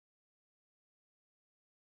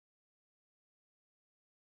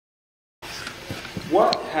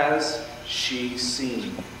What has she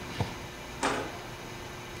seen?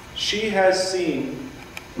 She has seen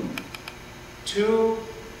two,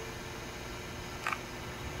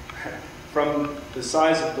 from the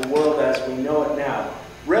size of the world as we know it now,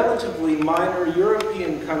 relatively minor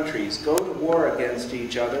European countries go to war against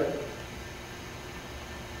each other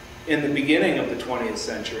in the beginning of the 20th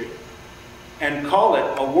century and call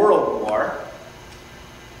it a world war.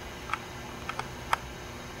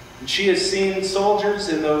 And she has seen soldiers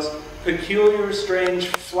in those peculiar, strange,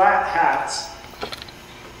 flat hats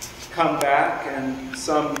come back and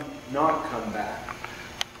some not come back.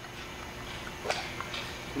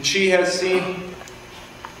 And she has seen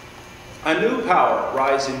a new power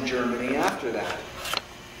rise in Germany after that.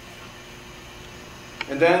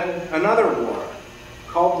 And then another war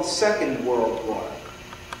called the Second World War,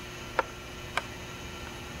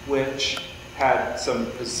 which had some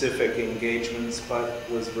Pacific engagements, but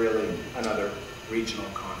was really another regional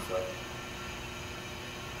conflict.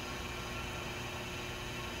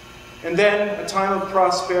 And then a time of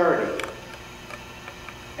prosperity.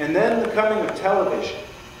 And then the coming of television.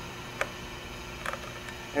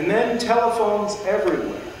 And then telephones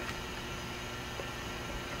everywhere.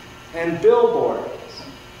 And billboards.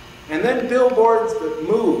 And then billboards that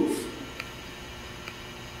move.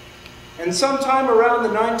 And sometime around the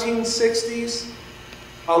 1960s,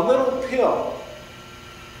 a little pill,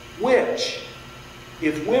 which,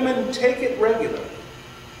 if women take it regularly,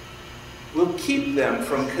 will keep them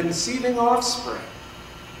from conceiving offspring.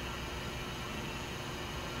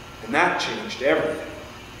 And that changed everything.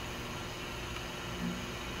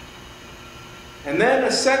 And then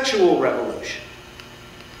a sexual revolution.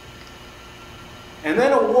 And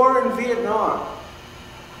then a war in Vietnam.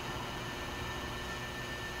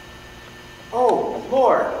 Oh,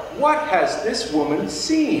 Lord, what has this woman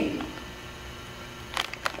seen?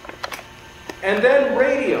 And then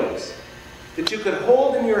radios that you could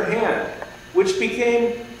hold in your hand, which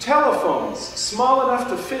became telephones small enough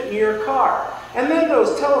to fit in your car. And then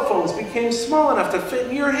those telephones became small enough to fit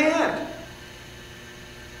in your hand.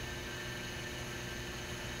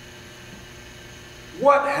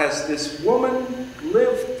 What has this woman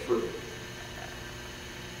lived through?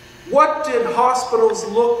 What did hospitals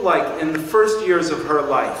look like in the first years of her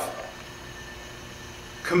life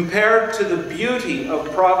compared to the beauty of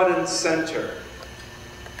Providence Center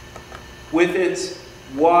with its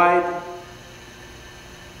wide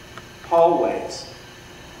hallways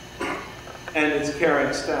and its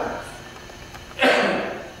caring staff?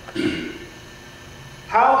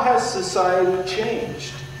 How has society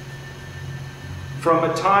changed from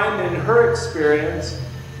a time in her experience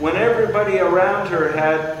when everybody around her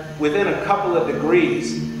had, within a couple of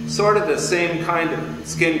degrees, sort of the same kind of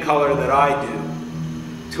skin color that I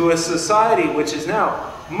do, to a society which is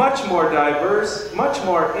now much more diverse, much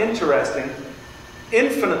more interesting,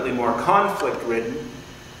 infinitely more conflict-ridden,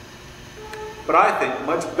 but I think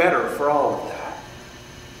much better for all of that.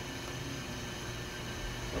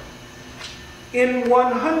 In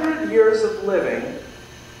 100 years of living,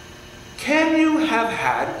 can you have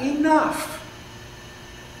had enough?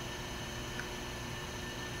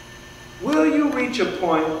 Will you reach a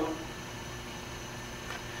point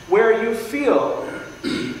where you feel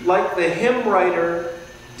like the hymn writer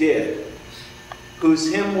did,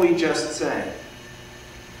 whose hymn we just sang?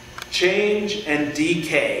 Change and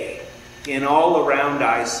decay in all around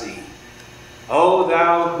I see. O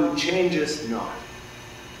thou who changest not,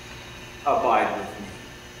 abide with me.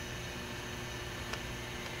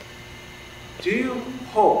 Do you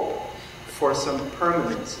hope for some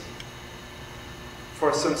permanency,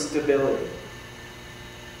 for some stability,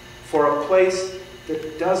 for a place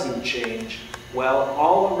that doesn't change while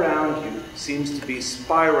all around you seems to be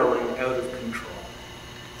spiraling out of control?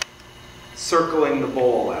 Circling the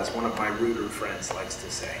bowl, as one of my ruder friends likes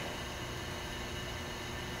to say.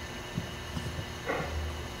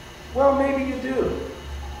 Well, maybe you do.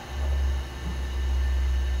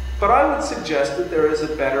 But I would suggest that there is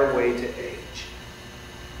a better way to age.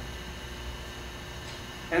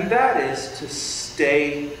 And that is to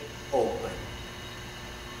stay open.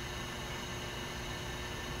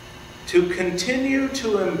 To continue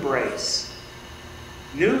to embrace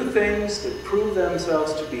new things that prove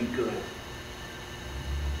themselves to be good.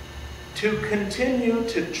 To continue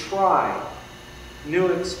to try new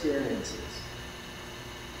experiences.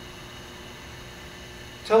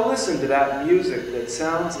 To listen to that music that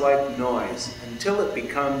sounds like noise until it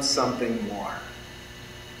becomes something more.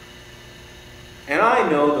 And I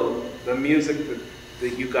know the music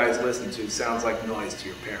that you guys listen to sounds like noise to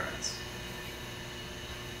your parents.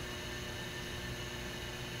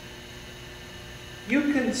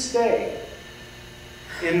 You can stay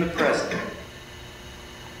in the present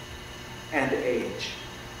and age.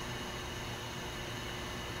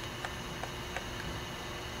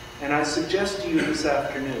 And I suggest to you this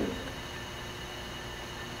afternoon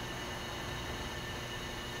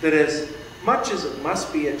that as much as it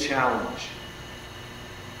must be a challenge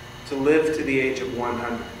to live to the age of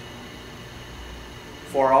 100,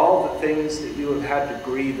 for all the things that you have had to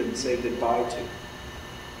grieve and say goodbye to,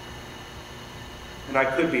 and I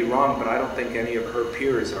could be wrong, but I don't think any of her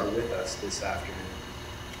peers are with us this afternoon.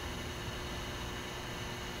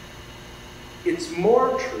 It's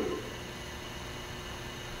more true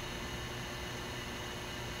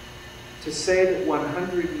to say that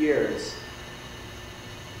 100 years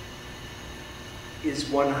is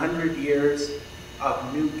 100 years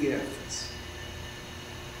of new gifts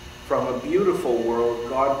from a beautiful world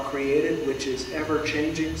God created, which is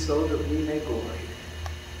ever-changing so that we may glory.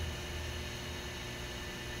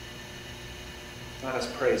 Let us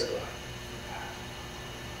praise God.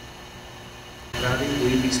 Ravi,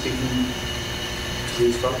 will you be speaking to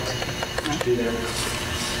these folks? Would you do that?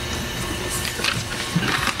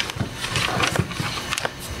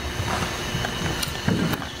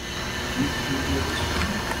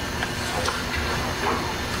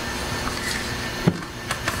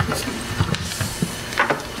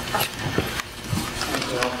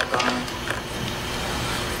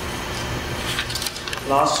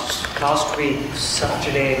 Last week,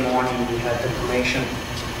 Saturday morning, we had the cremation,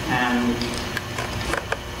 and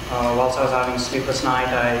whilst I was having a sleepless night,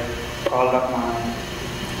 I called up my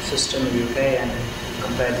sister in the UK and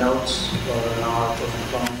compared notes for an hour to the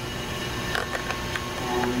phone.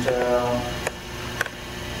 And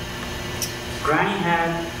Granny had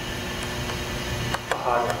a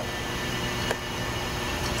heart attack.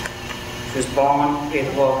 She was born 8th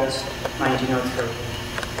of August, 1903.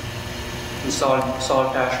 In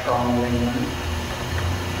Saltash, Cornwall, England.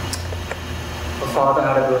 Her father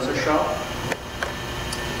had a grocery shop,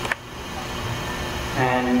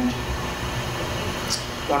 and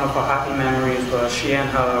one of her happy memories was she and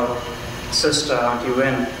her sister, Auntie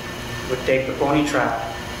Wynne, would take the pony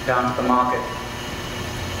trap down to the market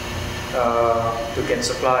to get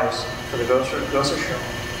supplies for the grocery shop.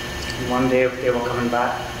 And one day they were coming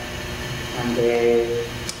back, and they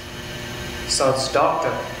saw this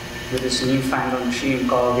doctor with this newfangled machine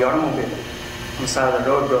called the automobile on the side of the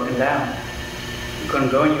road, broken down. He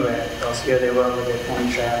couldn't go anywhere, because here they were with their pony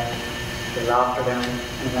trap. They laughed at him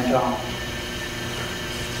and went on.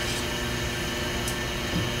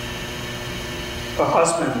 Her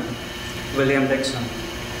husband, William Dixon,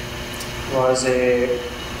 was a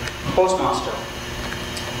postmaster.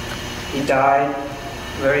 He died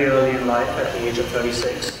very early in life at the age of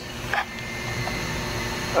 36.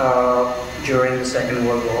 During the Second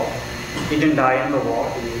World War. He didn't die in the war,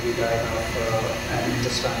 he died of an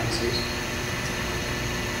intestinal disease.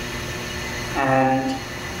 And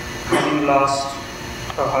having lost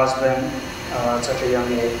her husband at such a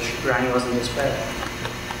young age, Granny was in despair.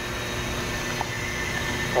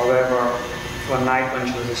 However, one night when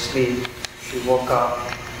she was asleep, she woke up,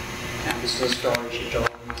 and this is a story she told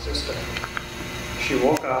my sister. She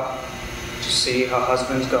woke up to see her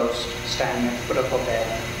husband's ghost standing at the foot of her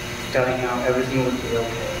bed, telling her everything would be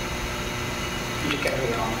okay, and to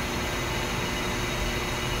carry on.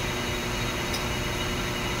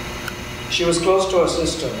 She was close to her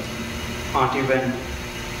sister, Auntie Wynne.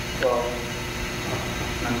 Well,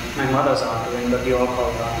 my mother's Auntie Wynne, but we all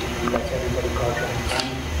called her Auntie Wynne, like everybody called her Auntie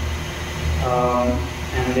Wynne.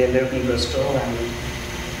 And they lived in Bristol, and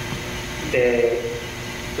they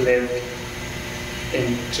lived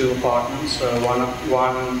in 2 apartments. One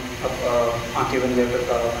Auntie Wynne lived with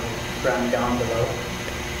her Granny down below,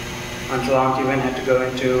 until Auntie Wynne had to go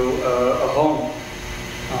into a home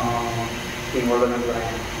being older than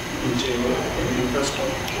Granny, in Bristol.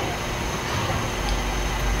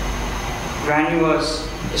 Granny was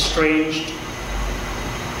estranged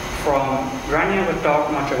from, Granny never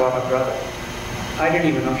talked much about her brother. I didn't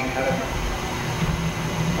even know she had a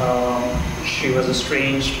brother. She was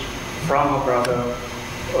estranged from her brother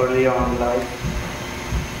early on in life.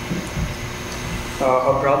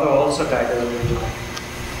 Her brother also died early in life.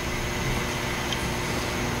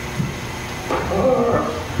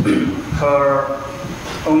 Her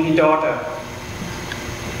only daughter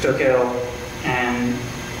took ill and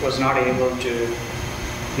was not able to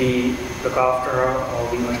look after her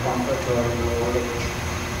or be much comfort to her in her old age.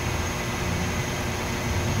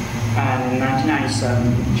 And in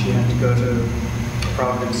 1997, she had to go to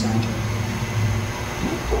Providence Center,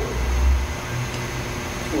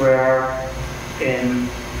 where in,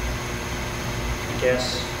 I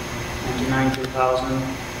guess, 1999-2000,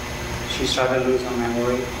 she started to lose her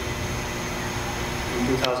memory. In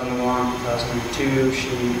 2001, 2002, she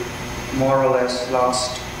more or less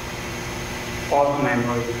lost all her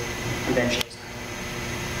memory, and then she resigned.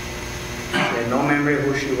 She had no memory of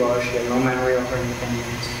who she was, she had no memory of her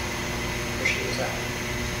independence, where she was at.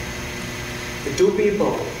 The two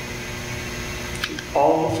people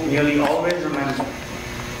she nearly always remembered,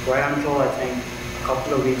 right until I think a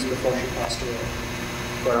couple of weeks before she passed away,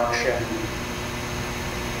 were Akshay and me.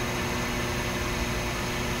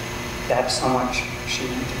 That's how much she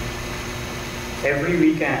meant to me. Every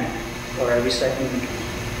weekend, or every second weekend,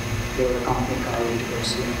 they would accompany Kali to go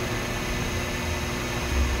see her.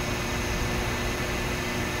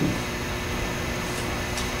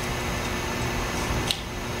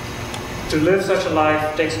 To live such a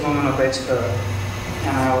life takes a woman of great spirit,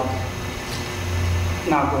 and I'll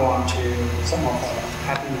now go on to some of the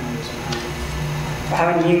happy memories of her. I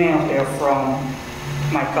have an email here from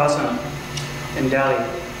my cousin in Delhi.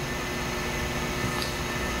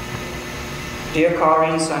 Dear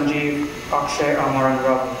Karin, Sanjeev, Akshay, Amar and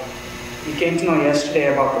Ravi, we came to know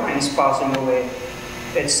yesterday about Rani's passing away.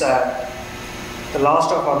 It's sad. The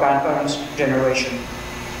last of our grandparents' generation.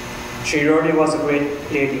 She really was a great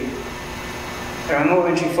lady. I remember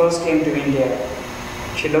when she first came to India,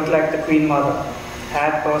 she looked like the Queen Mother,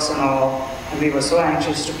 had purse and all, and we were so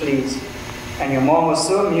anxious to please. And your mom was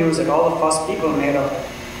so amused at all the fuss people made of her.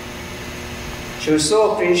 She was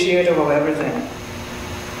so appreciative of everything.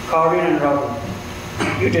 Karin and Ravi,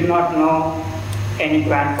 you did not know any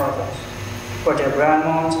grandfathers, but your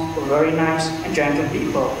grandmoms were very nice and gentle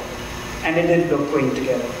people, and they did look quaint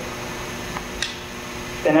together.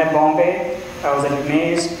 Then at Bombay, I was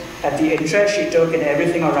amazed at the interest she took in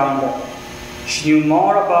everything around her. She knew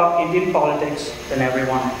more about Indian politics than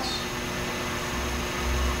everyone else.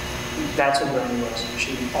 That's what Granny was.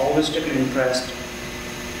 She always took an interest,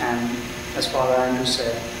 and as Father Andrew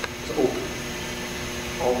said, was open.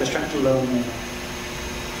 Always trying to learn more.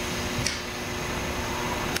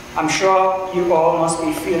 I'm sure you all must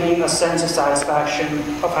be feeling a sense of satisfaction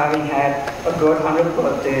of having had a good 100th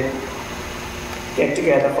birthday get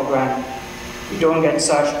together for Granny. You don't get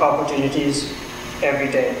such opportunities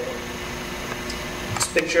every day. This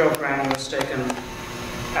picture of Granny was taken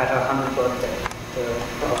at her 100th birthday, the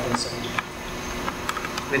province,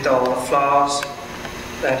 with all the flowers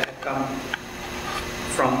that had come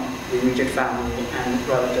from the immediate family and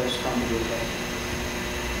relatives from the UK.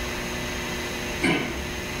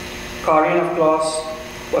 Karin, of course,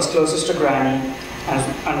 was closest to Granny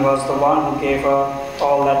and was the one who gave her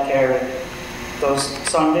all that caring. Those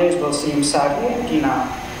Sundays will seem sadly empty now,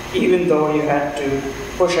 even though you had to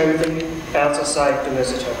push everything else aside to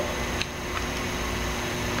visit her.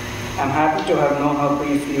 I'm happy to have known her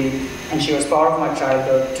briefly, and she was part of my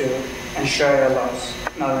childhood too, and share her loss.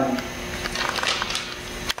 Now,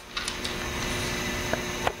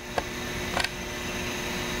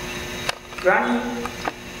 Granny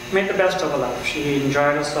made the best of her life. She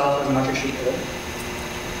enjoyed herself as much as she could.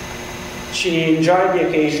 She enjoyed the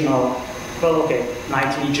occasional,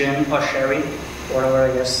 nightly gym or sherry, whatever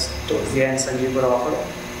I guess towards the end Sanjeev would offer.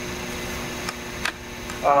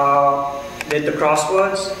 Did the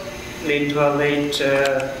crosswords late into her late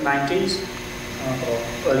 90s,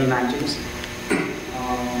 or early 90s.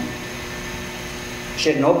 She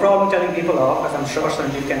had no problem telling people off, as I'm sure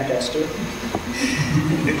Sanjeev can attest to.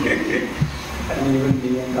 And even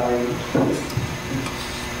me and Karin.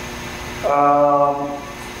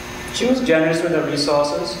 She was generous with her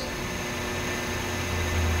resources.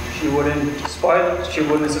 She wouldn't spoil it. She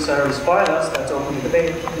wouldn't necessarily spoil us. That's open to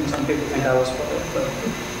debate. And some people think I was spoiled. But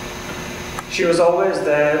she was always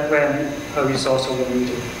there when her resources were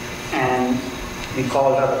needed. And we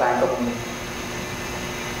called her the banker woman.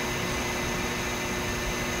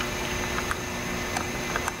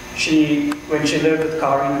 When she lived with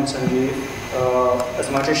Karin and Sanjeev, as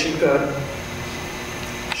much as she could,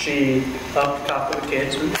 she helped look after the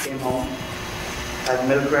kids when they came home, had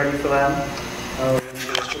milk ready for them when she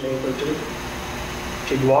was still able to.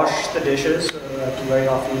 She'd wash the dishes, to very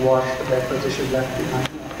often wash the breakfast dishes left behind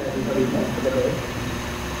after everybody left for the day.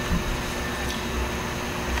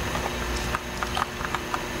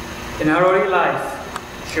 In her early life,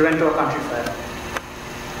 she went to a country fair.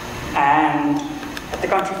 And at the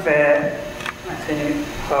country fair, I think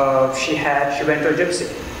she went to a gypsy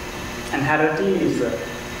and had her tea leaves read.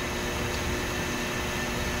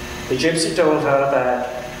 The gypsy told her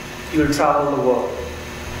that you'll travel the world.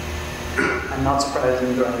 I'm not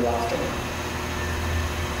surprisingly Granny laughed at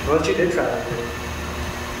her. Well, she did travel the world.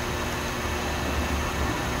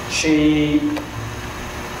 She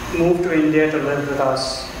moved to India to live with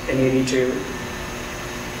us in '82.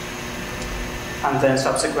 and then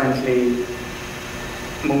subsequently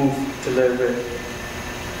moved to live with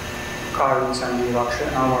Karin and Eulogy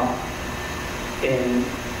in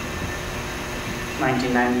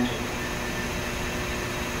 1992.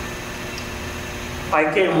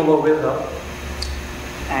 I came over with her,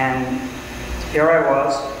 and here I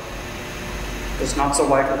was, this not so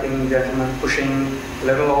white looking gentleman pushing a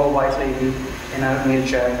little old white lady in a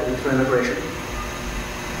wheelchair through immigration.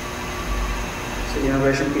 So the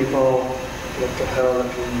immigration people looked at her,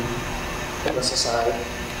 looking at us aside,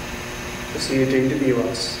 proceeded to interview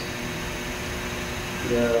us.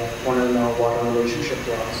 They wanted to know what our relationship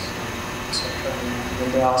was, etc.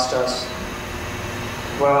 And they asked us,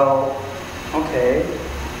 well, okay,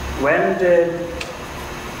 when did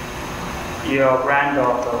your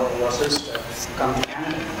granddaughter or your sister come to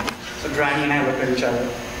Canada? So Granny and I looked at each other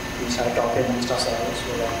and started talking amongst ourselves.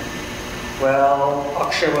 Well,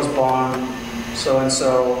 Akshay was born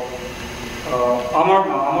so-and-so. Amar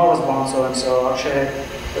was born so-and-so. Akshay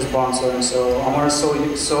was born so-and-so. Amar is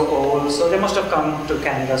so old, so they must have come to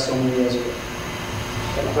Canada so many years ago.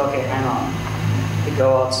 They're like, okay, hang on. They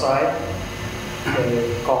go outside,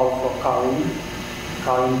 they call for Karin.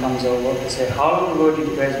 Karin comes over, they say, how long ago did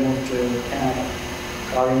you guys move to Canada?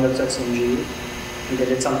 Karin looks at Sunji, and they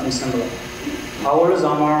did something similar. How old is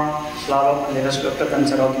Amar? Blah, blah, and they just looked at them and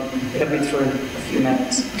said, okay, it'll be through in a few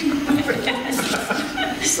minutes.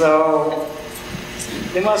 So,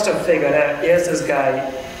 they must have figured out, here's this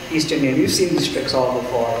guy, East Indian, we've seen these tricks all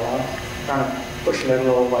before, you know? Trying to push a little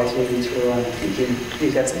old white lady through and thinking he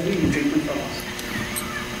gets immediate treatment from us.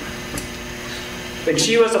 When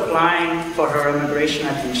she was applying for her immigration,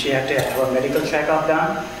 I think she had to have a medical checkup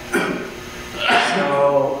done.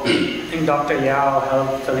 So I think Dr. Yao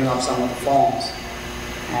helped filling up some of the forms.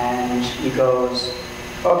 And he goes,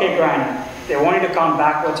 okay, Granny, they want you to count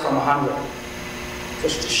backwards from 100. So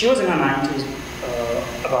she was in her 90s,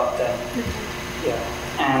 about that. Yeah.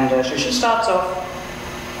 And so she starts off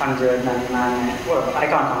 100, 99, whatever. I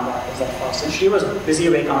can't count backwards that fast. And she was busy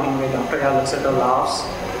away counting away. Dr. Yao looks at her, laughs,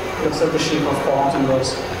 looks at the sheet of forms and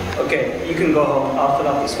goes, okay, you can go home, I'll fill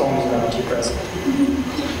up these forms without you present.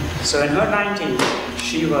 So in her 90s,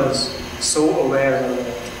 she was so aware of it.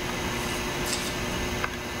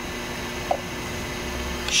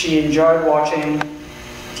 She enjoyed watching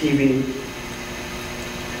TV,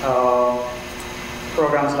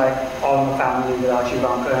 programs like All in the Family with Archie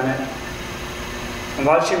Bunker in it. And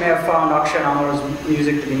while she may have found Akshay and Amar's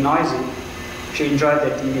music to be noisy, she enjoyed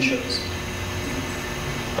their TV shows.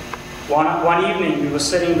 One evening, we were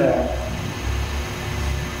sitting there.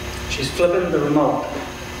 She's flipping the remote.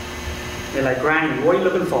 They're like, Granny, what are you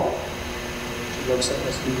looking for? She looks at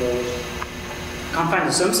us and goes, can't find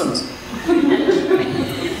The Simpsons.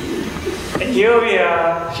 And here we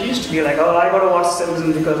are. She used to be like, oh, I gotta watch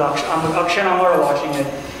Simpsons because Akshay and Amar are watching it.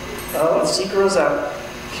 Oh, the secret was out.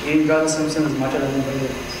 She enjoyed The Simpsons as much as anybody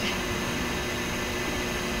else.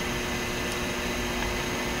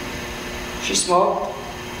 She smoked.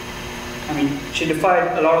 I mean, she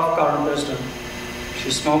defied a lot of current wisdom.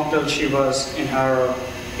 She smoked till she was in her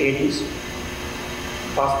 80s,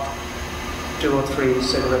 puffed 2 or 3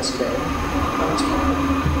 cigarettes a day.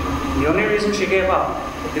 The only reason she gave up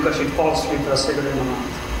was because she'd fall asleep with a cigarette in her mouth.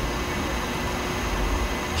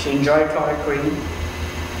 She enjoyed chloric cream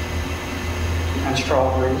and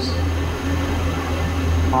strawberries,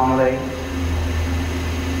 marmalade,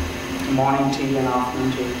 morning tea and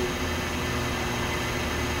afternoon tea.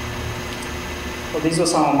 Well, these were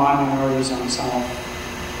some of my memories and some of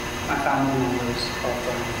my family memories of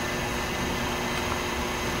them.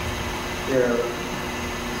 We're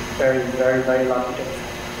very, very, very lucky to have.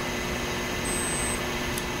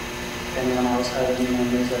 If anyone else has any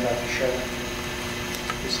memories they'd like to share,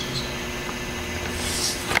 please do so.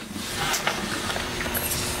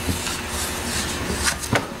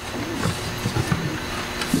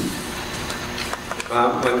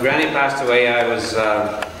 When Granny passed away, I was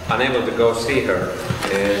unable to go see her.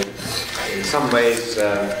 And in some ways,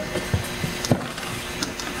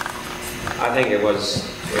 I think it was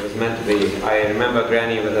meant to be. I remember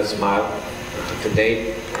Granny with a smile to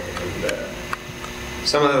date. And,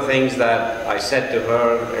 some of the things that I said to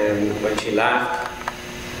her and when she laughed,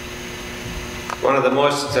 one of the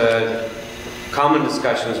most common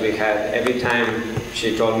discussions we had, every time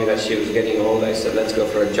she told me that she was getting old, I said, let's go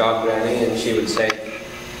for a jog, Granny, and she would say,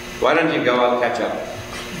 why don't you go, I'll catch up.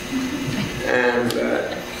 And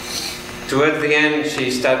towards the end, she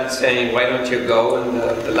started saying, why don't you go, and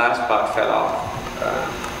the last part fell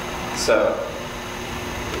off. So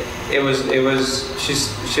it was,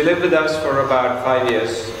 she lived with us for about 5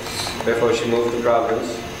 years before she moved to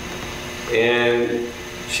province. And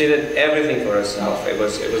she did everything for herself. It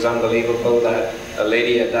was unbelievable that a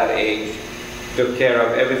lady at that age took care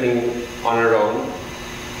of everything on her own,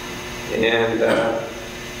 and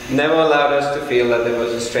never allowed us to feel that there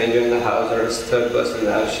was a stranger in the house or a third person in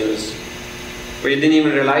the house. We didn't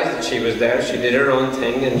even realize that she was there. She did her own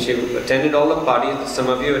thing, and she attended all the parties that some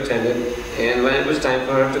of you attended. And when it was time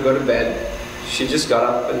for her to go to bed, she just got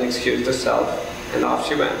up and excused herself, and off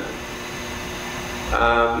she went.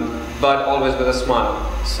 But always with a smile.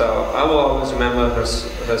 So I will always remember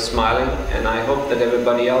her smiling, and I hope that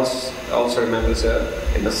everybody else also remembers her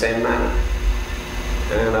in the same manner.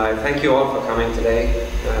 And I thank you all for coming today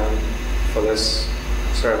for this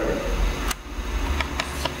ceremony.